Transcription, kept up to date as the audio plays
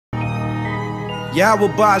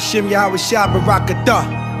Yaw'al Ba'Shem, Yahweh Shah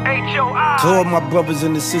Barakatah. To all my brothers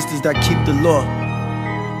and the sisters that keep the law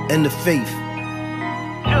and the faith.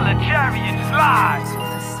 Killer chariots fly.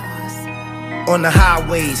 On the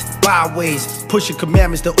highways, byways, pushing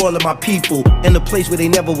commandments to all of my people. In a place where they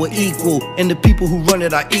never were equal. And the people who run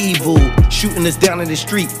it are evil. Shooting us down in the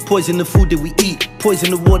street, poison the food that we eat,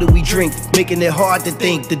 poison the water we drink, making it hard to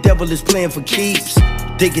think the devil is playing for keeps.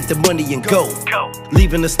 They get the money and go,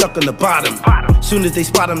 leaving us stuck on the bottom. Soon as they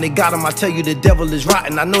spot them, they got them. I tell you the devil is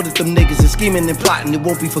rotten. I know that them niggas is scheming and plotting. It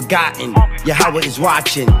won't be forgotten. Yahweh is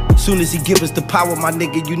watching. Soon as he give us the power, my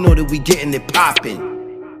nigga, you know that we getting it popping.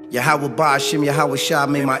 Yaw'al Ba'Shem, Yahweh Shah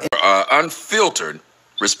made my unfiltered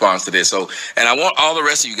response to this. So, and I want all the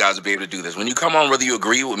rest of you guys to be able to do this. When you come on, whether you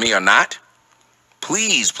agree with me or not,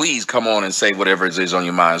 please come on and say whatever it is on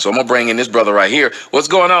your mind. So I'm gonna bring in this brother right here. What's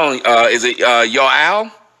going on? Is it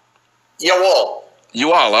Yaw'al?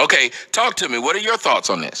 Yaw'al. Okay, talk to me. What are your thoughts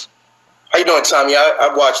on this? How you doing, Tommy?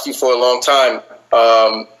 I've watched you for a long time,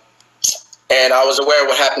 and I was aware of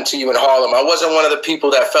what happened to you in Harlem. I wasn't one of the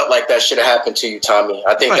people that felt like that should have happened to you, Tommy.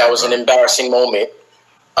 I think that was an embarrassing moment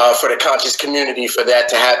for the conscious community for that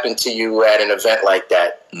to happen to you at an event like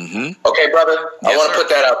that. Mm-hmm. Okay, brother? Yes, I want to put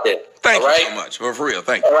that out there. Thank you so much. For real,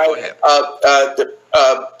 thank you. All right.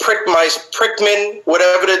 Prickman,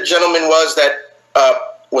 whatever the gentleman was that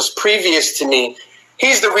was previous to me,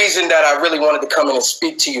 he's the reason that I really wanted to come in and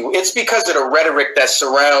speak to you. It's because of the rhetoric that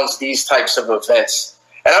surrounds these types of events.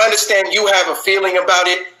 And I understand you have a feeling about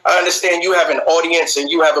it. I understand you have an audience and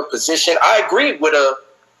you have a position. I agree with a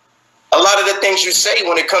lot of the things you say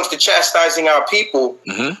when it comes to chastising our people.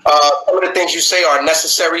 Mm-hmm. Some of the things you say are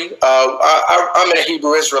necessary. I'm in a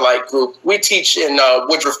Hebrew Israelite group. We teach in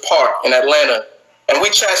Woodruff Park in Atlanta, and we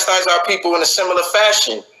chastise our people in a similar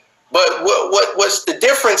fashion. But what's the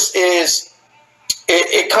difference is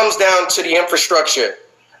it comes down to the infrastructure.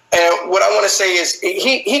 And what I want to say is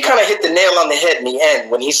he kind of hit the nail on the head in the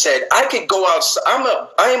end when he said, I could go outside.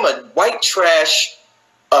 I am a white trash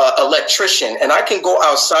electrician, and I can go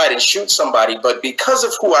outside and shoot somebody. But because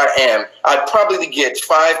of who I am, I'd probably get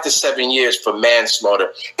 5 to 7 years for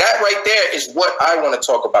manslaughter. That right there is what I want to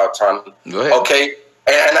talk about, Tommy. Go ahead. Okay.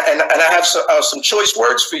 And I have some choice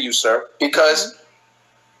words for you, sir, because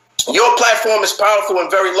your platform is powerful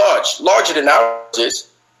and very large, larger than ours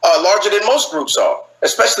is, larger than most groups are,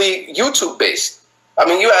 especially YouTube-based. I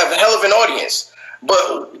mean, you have a hell of an audience.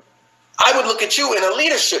 But I would look at you in a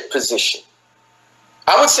leadership position.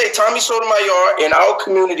 I would say Tommy Sotomayor in our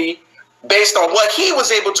community, based on what he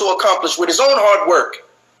was able to accomplish with his own hard work,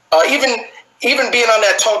 even being on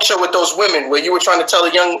that talk show with those women where you were trying to tell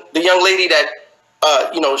the young lady that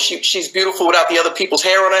she's beautiful without the other people's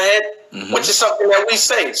hair on her head, mm-hmm. which is something that we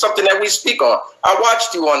say, something that we speak on. I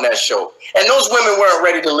watched you on that show, and those women weren't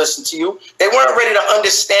ready to listen to you. They weren't ready to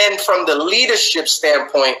understand from the leadership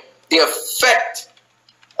standpoint the effect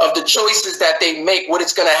of the choices that they make, what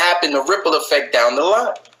it's going to happen, the ripple effect down the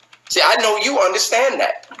line. See, I know you understand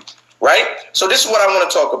that, right? So this is what I want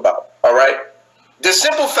to talk about, all right? The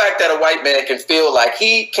simple fact that a white man can feel like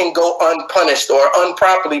he can go unpunished or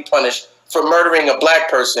improperly punished for murdering a black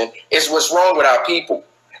person is what's wrong with our people.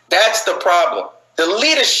 That's the problem. The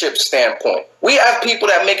leadership standpoint. We have people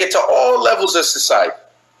that make it to all levels of society,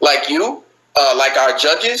 like you, like our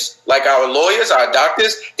judges, like our lawyers, our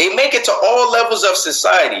doctors. They make it to all levels of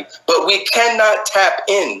society, but we cannot tap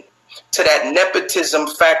in to that nepotism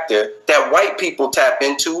factor that white people tap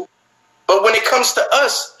into. But when it comes to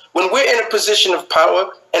us, when we're in a position of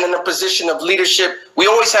power and in a position of leadership, we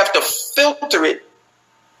always have to filter it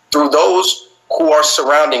through those who are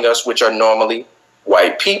surrounding us, which are normally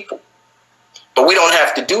white people. But we don't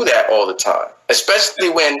have to do that all the time, especially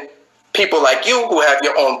when people like you who have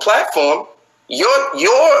your own platform,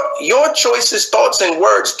 your choices, thoughts, and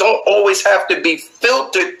words don't always have to be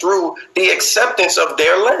filtered through the acceptance of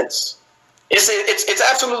their lens. It's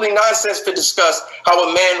absolutely nonsense to discuss how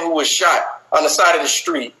a man who was shot on the side of the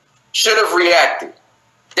street should have reacted.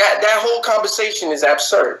 That whole conversation is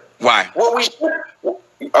absurd. Why?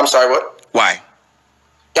 I'm sorry, what? Why?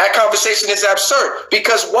 That conversation is absurd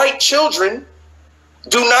because white children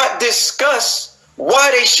do not discuss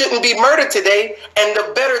why they shouldn't be murdered today and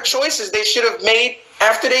the better choices they should have made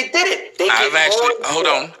after they did it.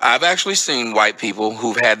 I've actually seen white people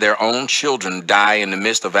who've had their own children die in the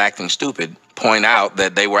midst of acting stupid point out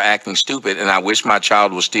that they were acting stupid and I wish my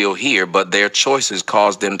child was still here, but their choices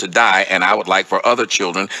caused them to die, and I would like for other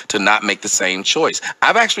children to not make the same choice.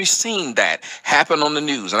 I've actually seen that happen on the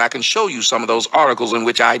news, and I can show you some of those articles in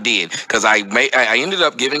which I did, because I ended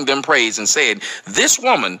up giving them praise and said, this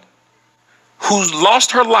woman who's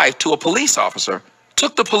lost her life to a police officer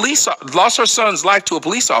lost her son's life to a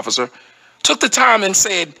police officer, took the time and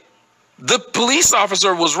said, the police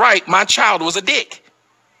officer was right, my child was a dick.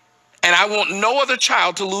 And I want no other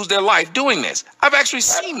child to lose their life doing this. I've actually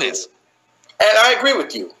seen this. And I agree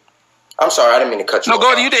with you. I'm sorry, I didn't mean to cut you off. No,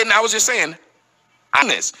 go ahead, you didn't. I was just saying on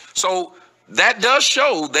this. So that does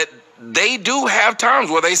show that they do have times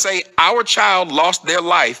where they say our child lost their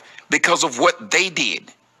life because of what they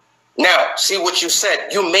did. Now, see what you said.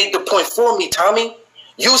 You made the point for me, Tommy.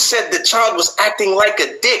 You said the child was acting like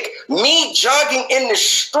a dick. Me jogging in the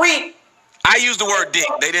street. I used the word dick.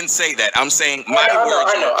 They didn't say that. I'm saying my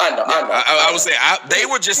words. I know. I was saying they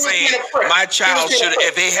were just saying my child should,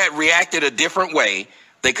 if they had reacted a different way,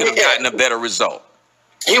 they could have gotten a better result.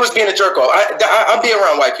 He was being a jerk off. I'll be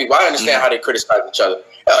around white people. I understand how they criticize each other.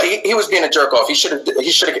 He was being a jerk off. He should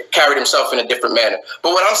have carried himself in a different manner.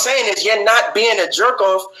 But what I'm saying is, you're not being a jerk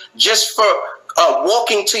off just for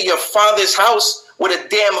walking to your father's house with a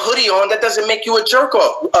damn hoodie on. That doesn't make you a jerk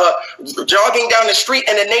off. Jogging down the street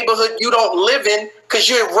in a neighborhood you don't live in because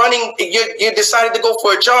you're running, you decided to go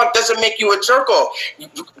for a jog doesn't make you a jerk off.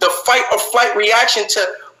 The fight or flight reaction to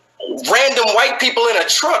random white people in a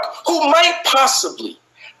truck who might possibly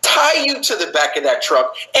tie you to the back of that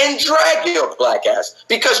truck and drag your black ass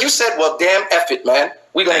because you said, well, damn, F it, man.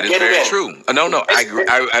 We're going to get it in. That is very true. No, I agree.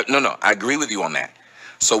 I agree with you on that.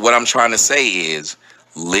 So what I'm trying to say is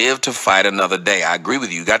live to fight another day. I agree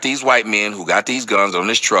with you. You got these white men who got these guns on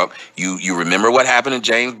this truck. You remember what happened to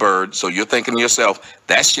James Byrd. So you're thinking to yourself,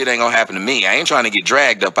 that shit ain't going to happen to me. I ain't trying to get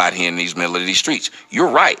dragged up out here in these middle of these streets. You're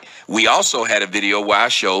right. We also had a video where I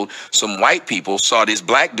showed some white people saw this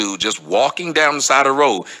black dude just walking down the side of the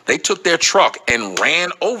road. They took their truck and ran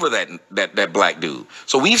over that black dude.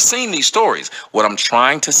 So we've seen these stories. What I'm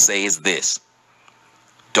trying to say is this.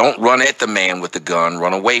 Don't run at the man with the gun.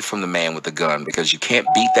 Run away from the man with the gun because you can't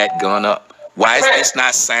beat that gun up. Why is this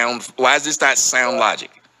not sound? Why is this not sound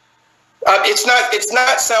logic? It's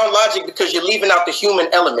not sound logic because you're leaving out the human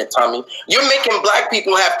element, Tommy. You're making black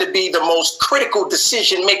people have to be the most critical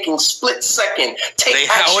decision-making, split-second, take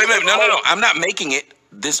action. Wait a minute. No. I'm not making it.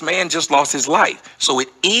 This man just lost his life. So it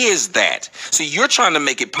is that. See, you're trying to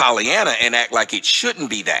make it Pollyanna and act like it shouldn't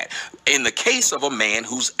be that. In the case of a man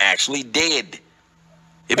who's actually dead.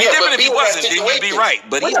 It'd be different if he wasn't, then you'd be right.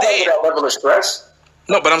 But he's dead. That level of stress.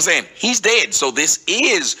 No, but I'm saying he's dead. So this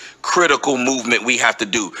is critical movement we have to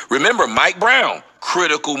do. Remember, Mike Brown,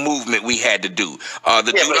 critical movement we had to do.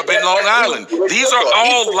 The dude up in Long Island. These are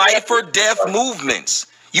all life or death movements.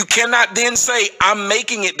 You cannot then say, I'm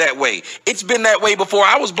making it that way. It's been that way before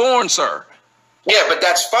I was born, sir. Yeah, but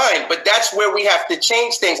that's fine. But that's where we have to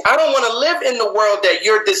change things. I don't want to live in the world that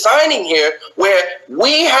you're designing here where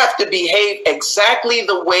we have to behave exactly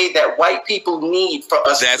the way that white people need for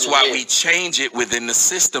us to live. That's why we change it within the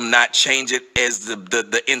system, not change it as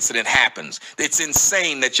the incident happens. It's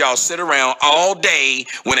insane that y'all sit around all day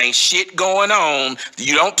when ain't shit going on.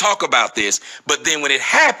 You don't talk about this. But then when it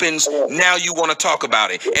happens, now you want to talk about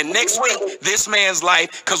it. And next week, this man's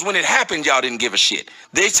life, because when it happened, y'all didn't give a shit.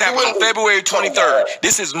 This happened on February 23rd.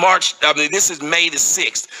 This is this is May the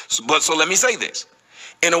 6th. So let me say this.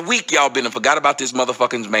 In a week, y'all been and forgot about this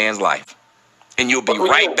motherfucking man's life. And you'll be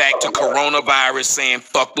right back to coronavirus saying,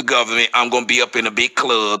 fuck the government. I'm going to be up in a big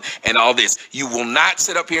club and all this. You will not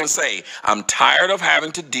sit up here and say, I'm tired of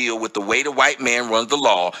having to deal with the way the white man runs the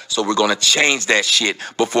law. So we're going to change that shit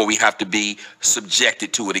before we have to be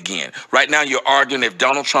subjected to it again. Right now, you're arguing if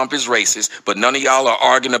Donald Trump is racist, but none of y'all are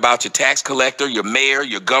arguing about your tax collector, your mayor,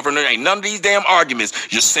 your governor. Ain't none of these damn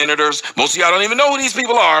arguments. Your senators. Most of y'all don't even know who these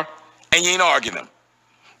people are. And you ain't arguing them.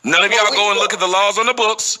 None of y'all go and look at the laws on the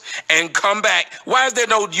books and come back. Why is there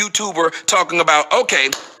no YouTuber talking about, okay,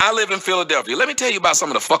 I live in Philadelphia. Let me tell you about some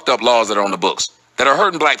of the fucked up laws that are on the books that are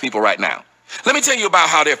hurting black people right now. Let me tell you about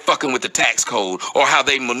how they're fucking with the tax code or how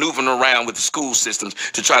they maneuvering around with the school systems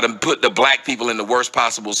to try to put the black people in the worst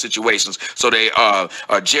possible situations. So they are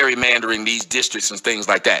gerrymandering these districts and things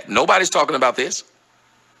like that. Nobody's talking about this.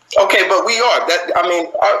 Okay, but we are.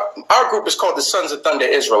 Our group is called the Sons of Thunder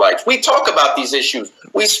Israelites. We talk about these issues.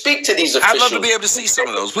 We speak to these officials. I'd love to be able to see some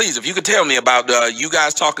of those. Please, if you could tell me about you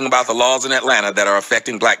guys talking about the laws in Atlanta that are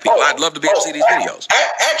affecting black people. I'd love to be able to see these videos.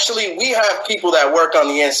 Actually, we have people that work on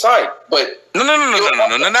the inside, but no,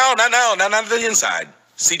 not the inside.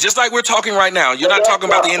 See, just like we're talking right now, you're not talking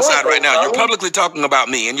about the inside right now. You're publicly talking about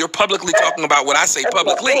me, and you're publicly talking about what I say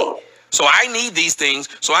publicly. So I need these things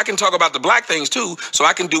so I can talk about the black things too, so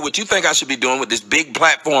I can do what you think I should be doing with this big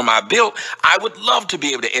platform I built. I would love to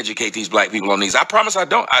be able to educate these black people on these. I promise I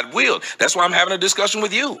will. That's why I'm having a discussion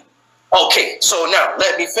with you. Okay, so now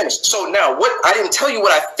let me finish. So now, what I didn't tell you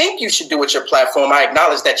what I think you should do with your platform. I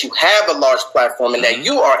acknowledge that you have a large platform and that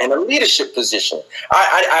you are in a leadership position.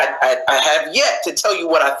 I have yet to tell you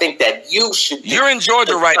what I think that you should do. You're in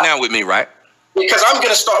Georgia right now with me, right? Because I'm going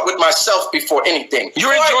to start with myself before anything.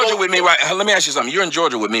 You're in Georgia with me, right? Let me ask you something. You're in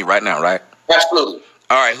Georgia with me right now, right? Absolutely.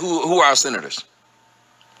 All right. Who are our senators?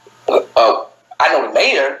 I know the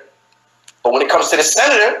mayor, but when it comes to the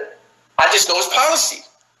senator, I just know his policy.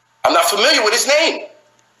 I'm not familiar with his name.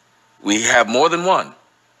 We have more than one.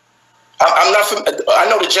 I'm not. I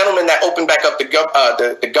know the gentleman that opened back up the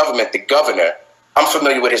government, the governor. I'm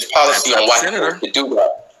familiar with his policy on why he wants to do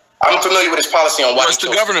that. I'm familiar with his policy on why. What's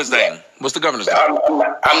the governor's name? What's the governor's name?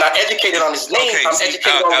 I'm not educated on his name. Okay, I'm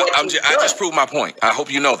educated on what he's done. I just proved my point. I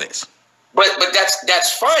hope you know this. But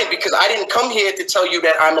that's fine, because I didn't come here to tell you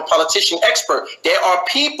that I'm a politician expert. There are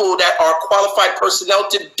people that are qualified personnel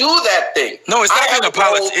to do that thing. No, it's not being a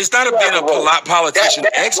politician. It's not being a politician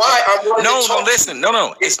expert. Listen.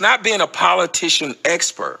 No. It's not being a politician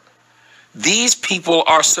expert. These people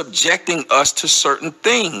are subjecting us to certain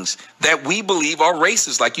things that we believe are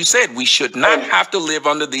racist. Like you said, we should not have to live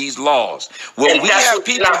under these laws. Well, we have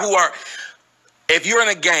people who are. If you're in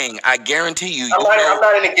a gang, I guarantee you. I'm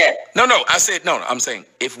not in a gang. No. I'm saying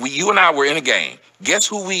if you and I were in a gang, guess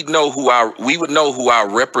who we would know who our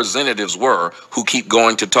representatives were who keep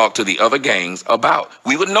going to talk to the other gangs about.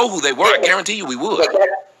 We would know who they were. I guarantee you we would.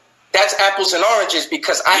 That's apples and oranges,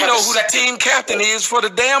 because I know who the team captain is for the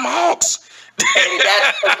damn Hawks. And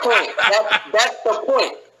that's the point. That's the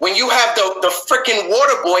point. When you have the freaking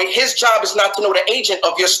water boy, his job is not to know the agent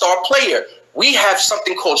of your star player. We have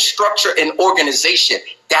something called structure and organization.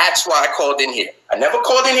 That's why I called in here. I never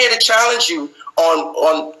called in here to challenge you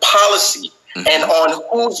on policy and on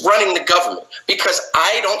who's running the government, because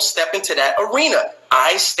I don't step into that arena.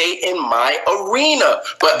 I stay in my arena.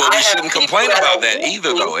 But we shouldn't complain about that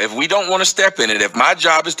either, though. If we don't want to step in it, if my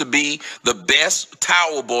job is to be the best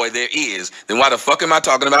towel boy there is, then why the fuck am I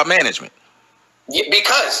talking about management? Yeah,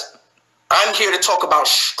 because I'm here to talk about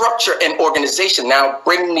structure and organization. Now,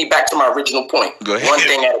 bringing me back to my original point. Go ahead. One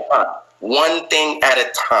thing at a time. One thing at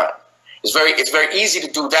a time. It's very easy to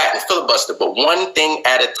do that and filibuster, but one thing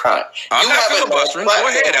at a time. I'm not filibustering. Go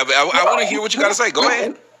ahead. I want to hear what you got to say. Go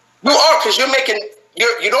ahead. You are, because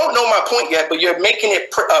you don't know my point yet, but you're making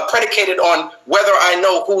it predicated on whether I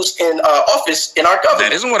know who's in office in our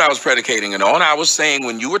government. That isn't what I was predicating it on. I was saying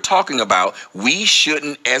when you were talking about we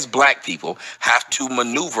shouldn't, as black people, have to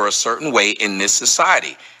maneuver a certain way in this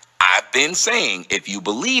society. I've been saying if you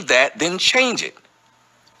believe that, then change it.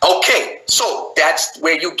 Okay, so that's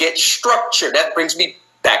where you get structure. That brings me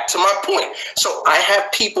back to my point. So I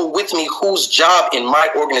have people with me whose job in my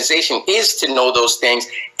organization is to know those things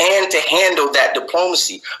and to handle that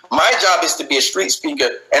diplomacy. My job is to be a street speaker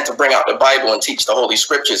and to bring out the Bible and teach the Holy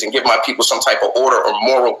Scriptures and give my people some type of order or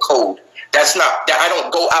moral code. That's not that. I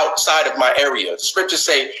don't go outside of my area. The scriptures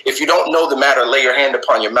say, if you don't know the matter, lay your hand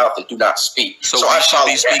upon your mouth and do not speak. So we should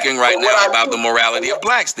be speaking right now about the morality of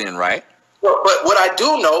blacks then, right? But what I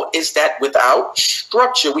do know is that without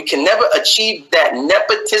structure, we can never achieve that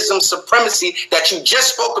nepotism supremacy that you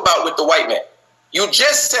just spoke about with the white man. You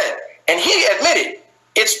just said, and he admitted,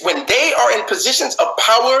 it's when they are in positions of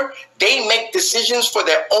power, they make decisions for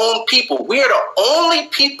their own people. We are the only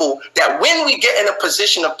people that when we get in a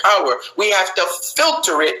position of power, we have to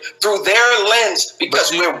filter it through their lens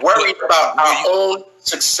because we're worried about our own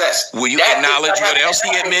success. Will you acknowledge what else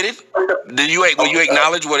he admitted? Will you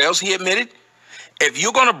acknowledge what else he admitted? If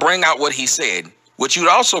you're going to bring out what he said, what you'd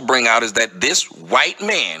also bring out is that this white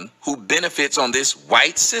man who benefits on this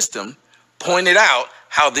white system pointed out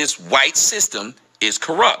how this white system is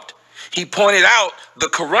corrupt. He pointed out the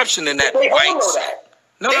corruption in that white system.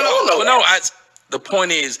 No. The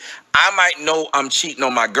point is, I might know I'm cheating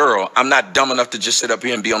on my girl. I'm not dumb enough to just sit up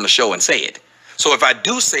here and be on the show and say it. So if I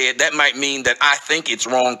do say it, that might mean that I think it's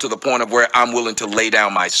wrong to the point of where I'm willing to lay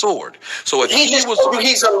down my sword. So if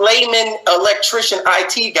he's a layman, electrician,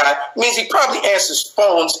 IT guy, means he probably answers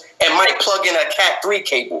phones and might plug in a Cat 3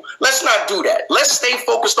 cable. Let's not do that. Let's stay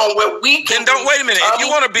focused on what we can. Then wait a minute. If you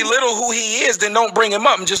want to belittle who he is, then don't bring him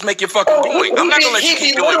up and just make your fucking point. I'm not gonna let you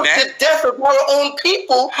keep doing that. The death of our own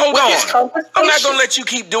people. Hold on. I'm not gonna let you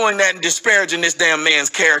keep doing that and disparaging this damn man's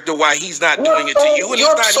character while he's not doing it to you and he's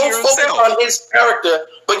not here himself. You're so focused on his character,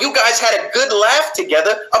 but you guys had a good laugh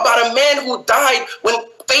together about a man who died when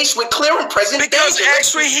faced with clear and present because danger.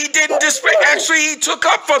 actually he didn't disrespect. Actually, he took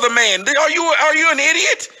up for the man. Are you an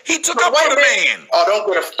idiot? He took up for the man. Oh,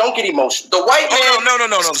 don't get emotional. The white man.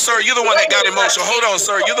 No, sir. You're the one that got emotional. Hold on,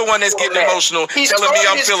 sir. You're the one that's getting emotional, telling me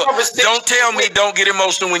I'm Don't tell me don't get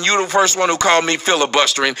emotional when you're the first one who called me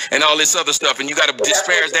filibustering and all this other stuff, and you got to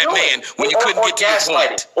disparage that man when you couldn't get to your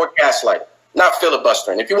point. Or gaslighting. Not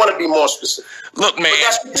filibustering. If you want to be more specific. Look, man,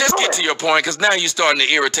 just get to your point, because now you're starting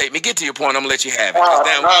to irritate me. Get to your point. I'm going to let you have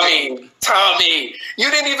it. Tommy,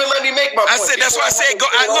 you didn't even let me make my point. That's why I said,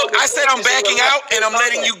 I said I'm backing out, and I'm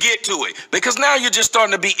letting you get to it. Because now you're just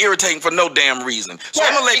starting to be irritating for no damn reason. So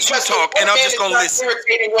I'm going to let you talk, and I'm just going to listen.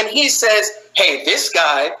 Irritating when he says, hey, this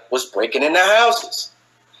guy was breaking into houses.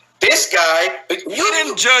 This guy, you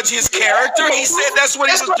didn't judge his character. He said that's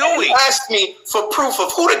what he was doing. You asked me for proof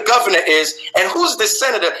of who the governor is and who's the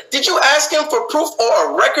senator. Did you ask him for proof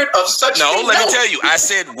or a record of such? No, let me tell you. I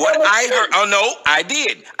said what I heard. Oh no, I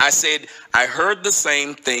did. I said I heard the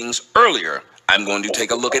same things earlier. I'm going to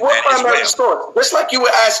take a look at that as well. Source? Just like you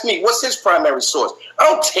would ask me, what's his primary source? I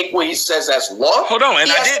don't take what he says as law. Hold on,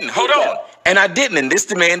 and I didn't. Hold on. And I didn't. And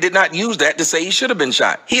this man did not use that to say he should have been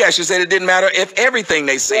shot. He actually said it didn't matter if everything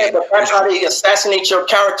they said. Yeah, but that's how they assassinate your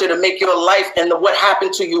character to make your life and what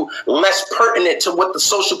happened to you less pertinent to what the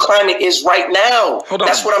social climate is right now. Hold on.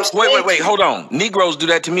 That's what I'm saying. Wait. Hold on. Negroes do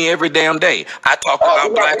that to me every damn day. I talk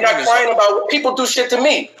about black women. You're not crying about what people do shit to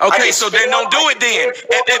me. Okay, so then don't do it then.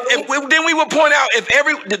 Then we would point out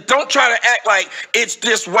don't try to act like it's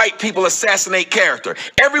just white people assassinate character.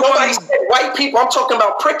 Nobody said white people. I'm talking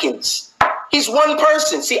about prickings. He's one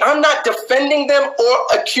person. See, I'm not defending them or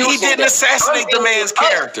accusing them. He didn't assassinate the man's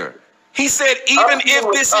character. He said, even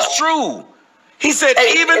if this is true. He said,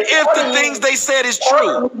 even if the things they said is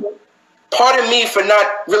true. Pardon me for not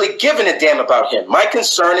really giving a damn about him. My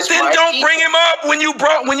concern is then don't bring him up when you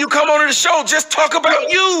come on the show. Just talk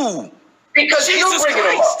about you. Because you bring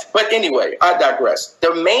him up. But anyway, I digress.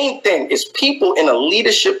 The main thing is people in a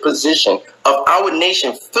leadership position of our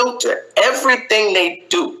nation filter everything they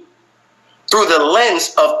do through the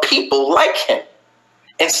lens of people like him.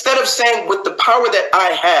 Instead of saying, with the power that I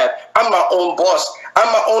have, I'm my own boss,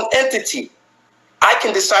 I'm my own entity, I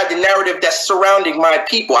can decide the narrative that's surrounding my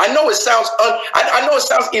people. I know it sounds I know it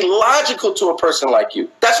sounds illogical to a person like you.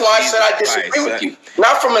 That's why I said I disagree with you.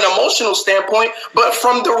 Not from an emotional standpoint, but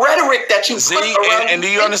from the rhetoric that you put around. And do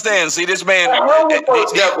you understand? See, this man,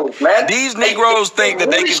 these Negroes think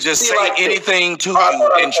that they can just say anything to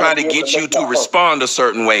you and try to get you to respond a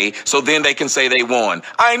certain way, so then they can say they won.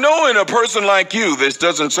 I know in a person like you, this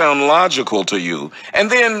doesn't sound logical to you. And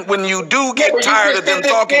then when you do get tired of them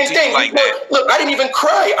talking to you like that. Look, I didn't even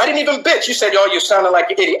cry. I didn't even bitch. You said, "Oh, you're sounding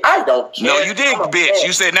like an idiot." I don't care. No, you did bitch.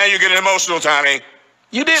 You said, "Now you're getting emotional, Tommy."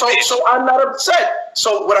 You did bitch. So I'm not upset.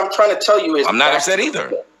 So what I'm trying to tell you is, I'm not upset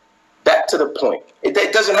either. Back to the point.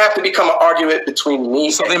 It doesn't have to become an argument between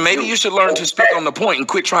me. So then maybe you should learn to speak on the point and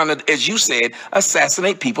quit trying to, as you said,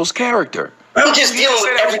 assassinate people's character. I'm just dealing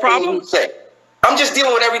with everything you say. I'm just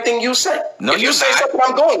dealing with everything you say. No, if you say something,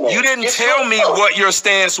 I'm going there. You didn't tell me what your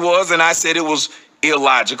stance was, and I said it was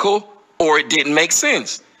illogical or it didn't make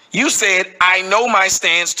sense. You said, I know my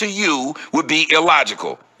stance to you would be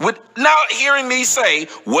illogical. Now hearing me say,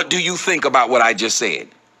 what do you think about what I just said?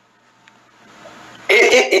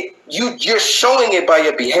 You're showing it by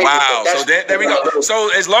your behavior. Wow. So there we go. So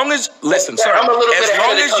as long as, listen, sir, as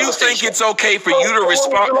long as you think it's okay for you to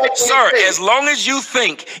respond, sir, as long as you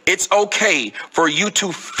think it's okay for you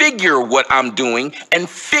to figure what I'm doing and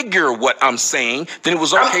figure what I'm saying, then it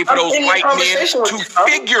was okay for those white men to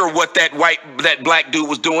figure what that black dude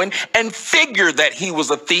was doing and figure that he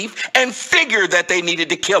was a thief and figure that they needed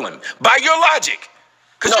to kill him by your logic.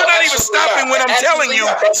 Because you're not even stopping when I'm telling you,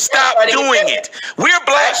 stop doing it. We're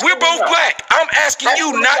black. We're both black. I'm asking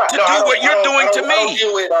you not to do what you're doing to me.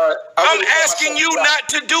 I'm asking you not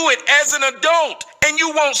to do it as an adult, and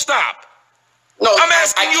you won't stop. No, I'm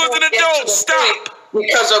asking you as an adult, stop.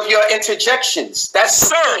 Because of your interjections. That's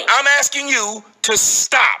Sir, I'm asking you to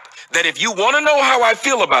stop. That if you want to know how I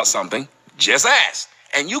feel about something, just ask.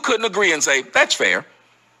 And you couldn't agree and say, that's fair.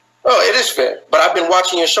 Oh, it is fair, but I've been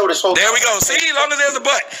watching your show this whole time. There we go. See, as long as there's a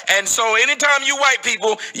but. And so anytime you white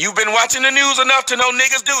people, you've been watching the news enough to know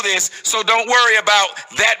niggas do this, so don't worry about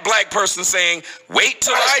that black person saying, wait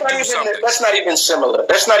till I do something. That's not even similar.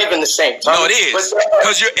 That's not even the same. No, it is.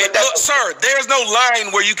 Because look, sir, there's no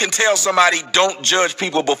line where you can tell somebody don't judge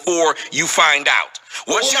people before you find out.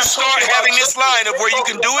 Once you start having this line of where you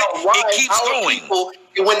can do it, it keeps going.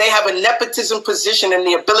 When they have a nepotism position and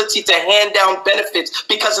the ability to hand down benefits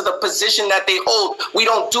because of the position that they hold, we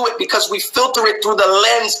don't do it because we filter it through the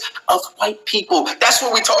lens of white people. That's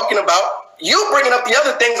what we're talking about. you bringing up the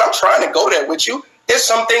other things, I'm trying to go there with you. There's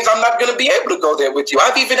some things I'm not going to be able to go there with you.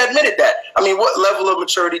 I've even admitted that. I mean, what level of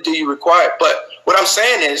maturity do you require? But what I'm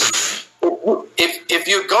saying is, if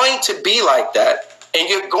you're going to be like that, and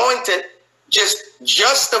you're going to just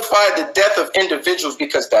justify the death of individuals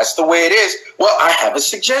because that's the way it is, well, I have a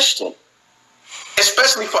suggestion,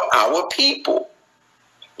 especially for our people.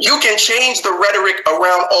 You can change the rhetoric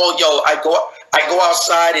around, oh, yo, I go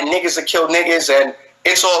outside and niggas will kill niggas and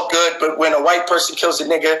it's all good, but when a white person kills a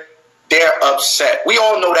nigga, they're upset. We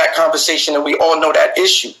all know that conversation and we all know that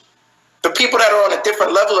issue. The people that are on a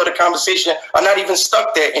different level of the conversation are not even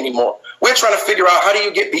stuck there anymore. We're trying to figure out, how do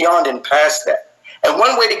you get beyond and past that? And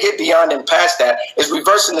one way to get beyond and past that is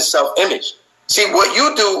reversing the self-image. See, what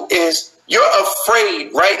you do is you're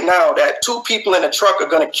afraid right now that two people in a truck are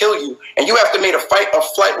going to kill you, and you have to make a fight or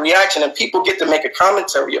flight reaction, and people get to make a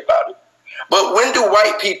commentary about it. But when do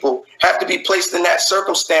white people have to be placed in that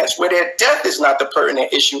circumstance where their death is not the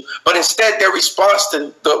pertinent issue, but instead their response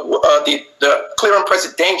to the clear and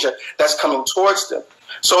present danger that's coming towards them?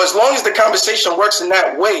 So as long as the conversation works in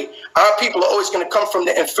that way, our people are always going to come from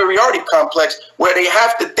the inferiority complex where they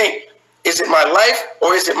have to think, is it my life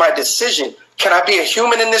or is it my decision? Can I be a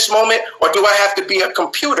human in this moment, or do I have to be a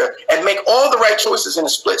computer and make all the right choices in a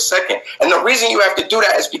split second? And the reason you have to do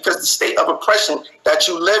that is because the state of oppression that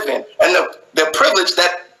you live in and the privilege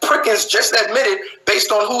that Prickens just admitted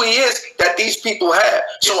based on who he is that these people have.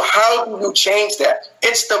 So how do you change that?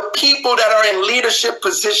 It's the people that are in leadership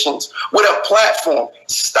positions with a platform.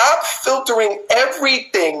 Stop filtering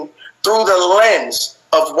everything through the lens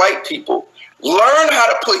of white people. Learn how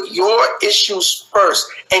to put your issues first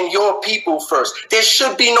and your people first. There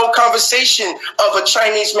should be no conversation of a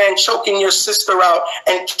Chinese man choking your sister out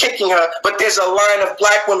and kicking her, but there's a line of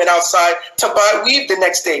black women outside to buy weed the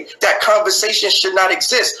next day. That conversation should not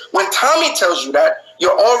exist. When Tommy tells you that,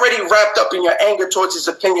 you're already wrapped up in your anger towards his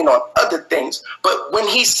opinion on other things. But when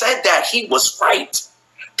he said that, he was right.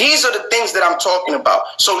 These are the things that I'm talking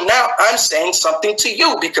about. So now I'm saying something to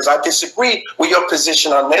you because I disagree with your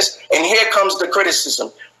position on this. And here comes the criticism.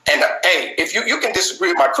 And hey, if you can disagree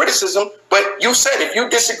with my criticism, but you said if you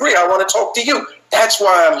disagree, I want to talk to you. That's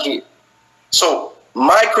why I'm here. So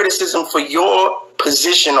my criticism for your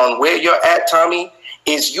position on where you're at, Tommy,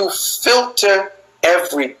 is you filter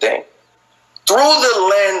everything through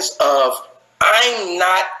the lens of I'm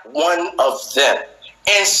not one of them.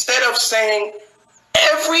 Instead of saying,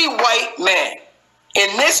 every white man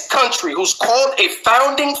in this country who's called a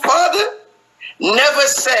founding father never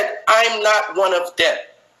said, I'm not one of them.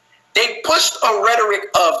 They pushed a rhetoric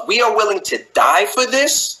of, we are willing to die for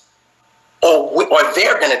this, or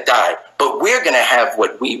they're going to die, but we're going to have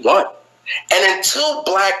what we want. And until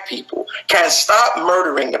black people can stop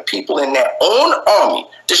murdering the people in their own army,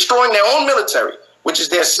 destroying their own military, which is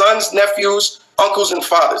their sons, nephews, uncles, and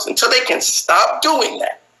fathers, until they can stop doing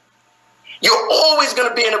that, you're always going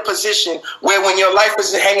to be in a position where when your life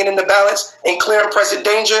is hanging in the balance in clear and present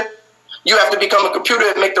danger, you have to become a computer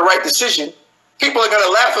and make the right decision. People are going to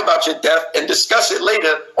laugh about your death and discuss it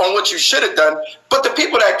later on what you should have done. But the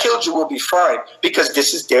people that killed you will be fine because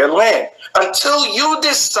this is their land. Until you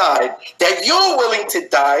decide that you're willing to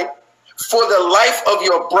die for the life of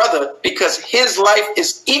your brother because his life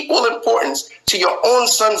is equal importance to your own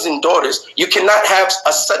sons and daughters, you cannot have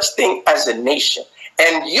a such thing as a nation.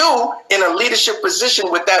 And you, in a leadership position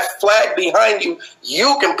with that flag behind you,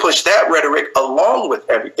 you can push that rhetoric along with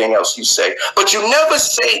everything else you say. But you never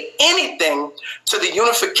say anything to the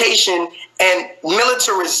unification and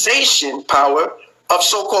militarization power of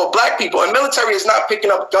so-called black people. And military is not picking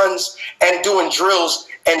up guns and doing drills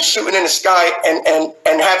and shooting in the sky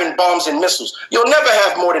and having bombs and missiles. You'll never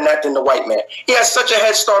have more than that than the white man. He has such a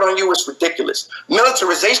head start on you, it's ridiculous.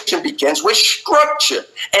 Militarization begins with structure.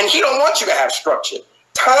 And he don't want you to have structure.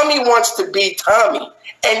 Tommy wants to be Tommy.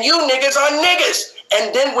 And you niggas are niggas.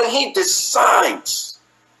 And then when he decides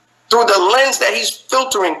through the lens that he's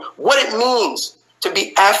filtering what it means to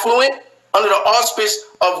be affluent under the auspice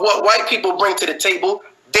of what white people bring to the table,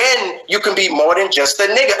 then you can be more than just a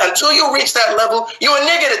nigga. Until you reach that level, you're a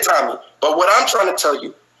nigga to Tommy. But what I'm trying to tell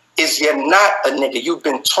you is you're not a nigga. You've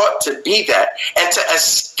been taught to be that. And to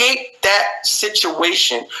escape that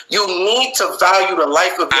situation, you need to value the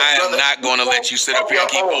life of your brother. I am not going to let you sit up here and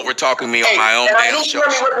keep over-talking me on my own damn show. I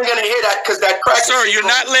wasn't going to hear that because that crack. Sir, you're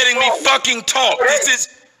not letting me fucking talk. This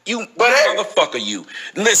is, you motherfucker, you.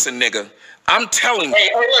 Listen, nigga, I'm telling you. Hey,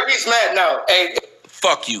 look, he's mad now. Hey.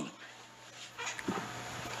 Fuck you.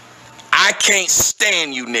 I can't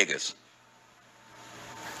stand you niggas.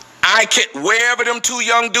 I can't, wherever them two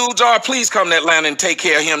young dudes are, please come to Atlanta and take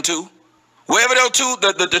care of him too. Wherever those two,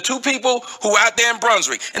 the two people who out there in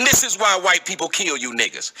Brunswick. And this is why white people kill you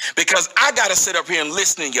niggas. Because I got to sit up here and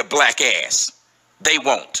listen to your black ass. They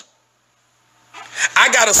won't. I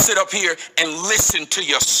got to sit up here and listen to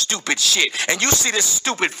your stupid shit. And you see this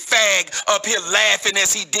stupid fag up here laughing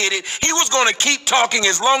as he did it. He was going to keep talking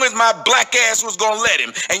as long as my black ass was going to let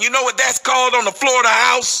him. And you know what that's called on the floor of the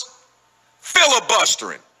House?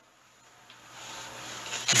 Filibustering.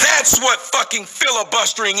 That's what fucking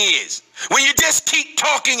filibustering is. When you just keep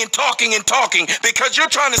talking and talking and talking because you're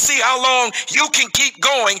trying to see how long you can keep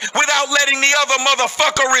going without letting the other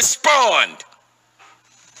motherfucker respond.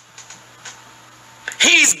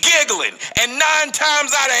 He's giggling, and 9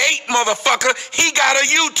 times out of 8, motherfucker, he got a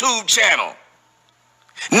YouTube channel.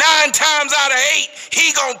 9 times out of 8,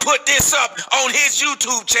 he gonna put this up on his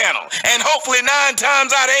YouTube channel. And hopefully 9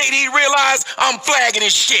 times out of 8, he realized I'm flagging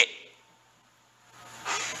his shit.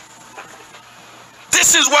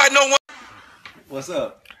 This is why no one... What's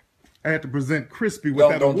up? I had to present Crispy with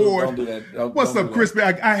that award. Don't do that. What's up, Crispy?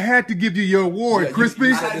 I had to give you your award,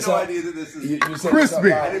 Crispy. I had no idea that this is...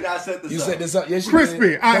 Crispy. I did not set this up. You set this up? Yes, you did.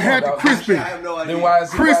 Crispy. I had to... Crispy. I have no idea. Then why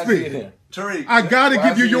is he here? Tariq, I gotta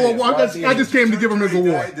give you your award. I just came to give him his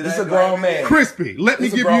award. This is a grown man. Crispy, let me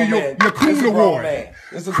give you your Coon award.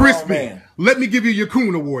 Crispy, let me give you your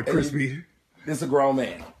Coon award, Crispy. This is a grown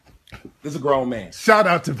man. This is a grown man. Shout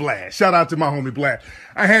out to Vlad. Shout out to my homie Vlad.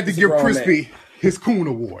 I had to give Crispy his Coon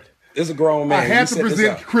award. This is a grown man. I had to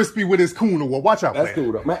present Crispy with his Coon award. Watch out, That's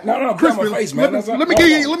cool though. Man, no, Crispy, face, man. let me give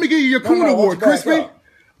you your Coon award, Crispy.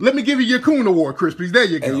 Let me give you your Coon award, Crispy. There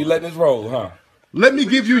you go. And you letting this roll, huh? Let me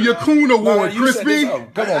give you your Coon award, Crispy. Come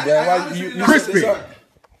on, man. You Crispy.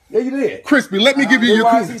 Yeah, you did. Crispy, let me give you your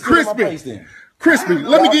Coon. Crispy,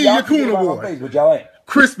 let me give you your Coon award.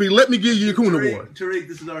 Crispy, let me give you your Coon award. Tariq,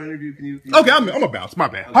 this is our interview. Can you okay, I'm a bounce. My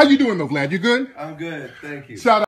bad. How you doing, though, Vlad? You good? I'm good. Thank you. Shout out.